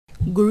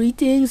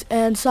Greetings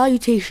and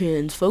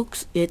salutations,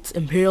 folks. It's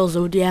Imperial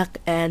Zodiac,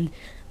 and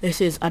this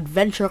is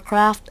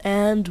AdventureCraft,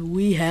 and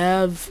we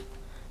have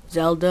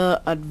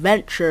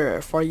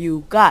ZeldaAdventure for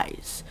you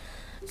guys.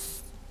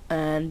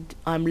 And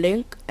I'm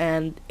Link,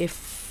 and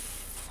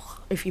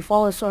if you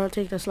follow us or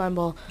take the slime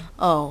ball,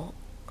 oh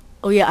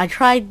yeah, I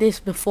tried this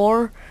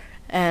before,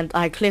 and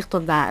I clicked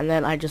on that, and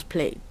then I just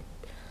played.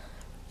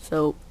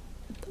 So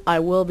I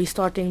will be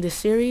starting this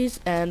series,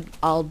 and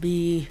I'll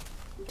be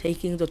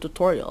taking the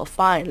tutorial.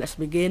 Fine, let's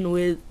begin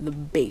with the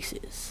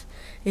bases.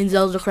 In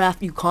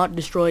ZeldaCraft, you can't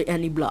destroy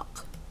any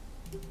block.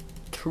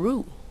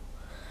 True.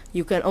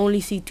 You can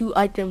only see two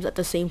items at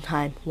the same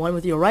time, one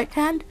with your right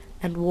hand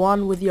and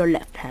one with your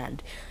left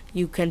hand.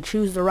 You can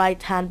choose the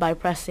right hand by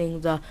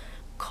pressing the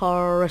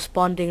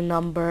corresponding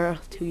number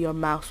to your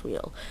mouse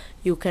wheel.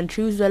 You can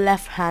choose the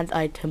left hand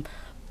item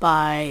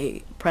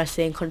by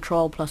pressing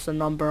Control plus the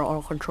number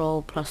or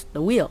Control plus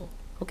the wheel.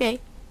 Okay.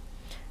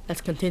 Let's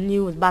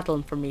continue with battle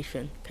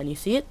information. Can you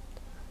see it?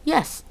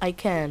 Yes, I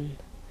can.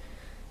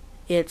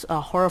 It's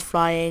a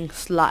horrifying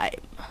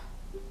slime.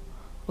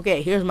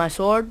 Okay, here's my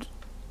sword.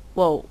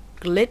 Whoa,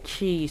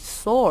 glitchy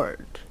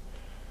sword.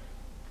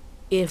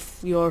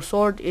 If your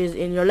sword is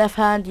in your left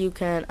hand, you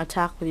can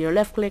attack with your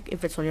left click.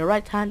 If it's on your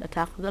right hand,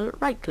 attack with the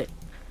right click.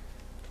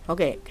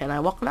 Okay, can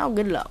I walk now?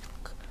 Good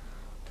luck.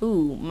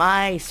 Ooh,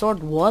 my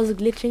sword was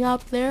glitching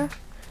out there.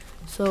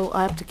 So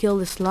I have to kill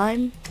this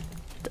slime.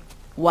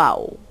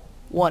 Wow.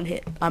 One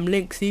hit. I'm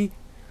Link, see?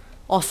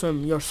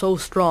 Awesome, you're so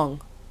strong.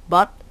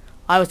 But,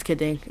 I was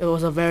kidding. It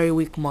was a very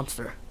weak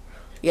monster.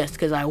 Yes,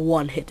 because I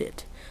one-hit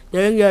it.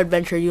 During your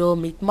adventure, you'll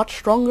meet much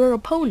stronger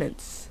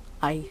opponents.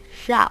 I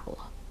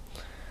shall.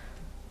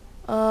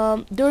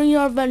 During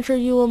your adventure,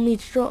 you will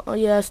meet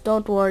yes,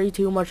 don't worry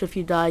too much if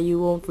you die. You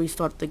won't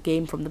restart the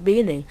game from the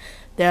beginning.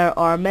 There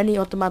are many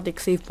automatic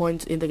save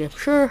points in the game.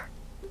 Sure.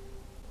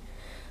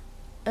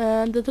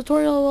 And the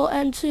tutorial will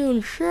end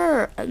soon,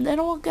 sure, and then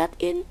we'll get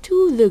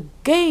into the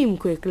game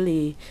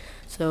quickly.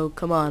 So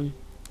come on.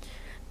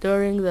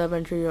 During the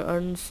adventure,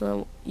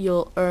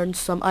 you'll earn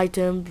some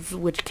items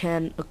which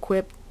can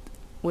equip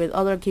with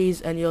other keys,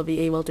 and you'll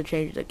be able to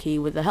change the key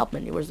with the help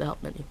menu. Where's the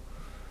help menu?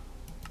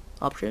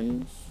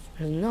 Options.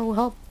 There's no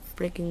help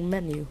freaking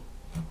menu.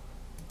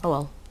 Oh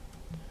well.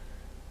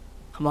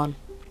 Come on.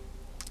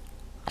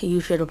 You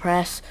should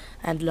press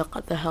and look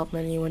at the help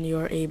menu when you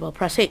are able.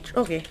 Press H.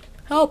 Okay.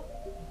 Help.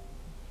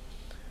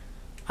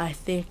 I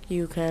think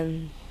you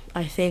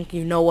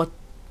know what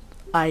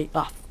I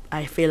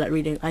fail at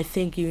reading. I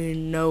think you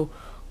know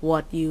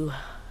what you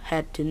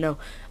had to know.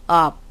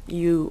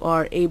 You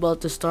are able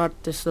to start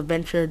this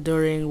adventure,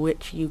 during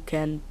which you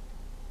can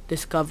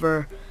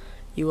discover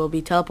you will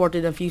be teleported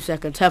in a few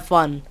seconds. Have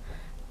fun.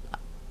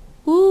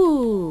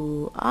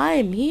 Ooh,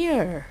 I'm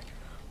here.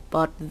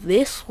 But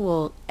this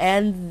will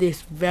end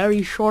this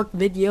very short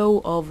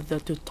video of the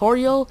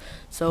tutorial.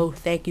 So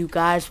thank you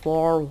guys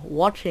for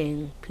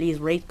watching. Please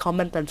rate,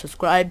 comment, and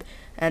subscribe.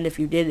 And if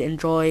you did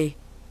enjoy,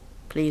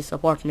 please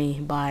support me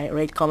by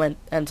rate, comment,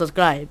 and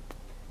subscribe.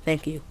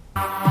 Thank you.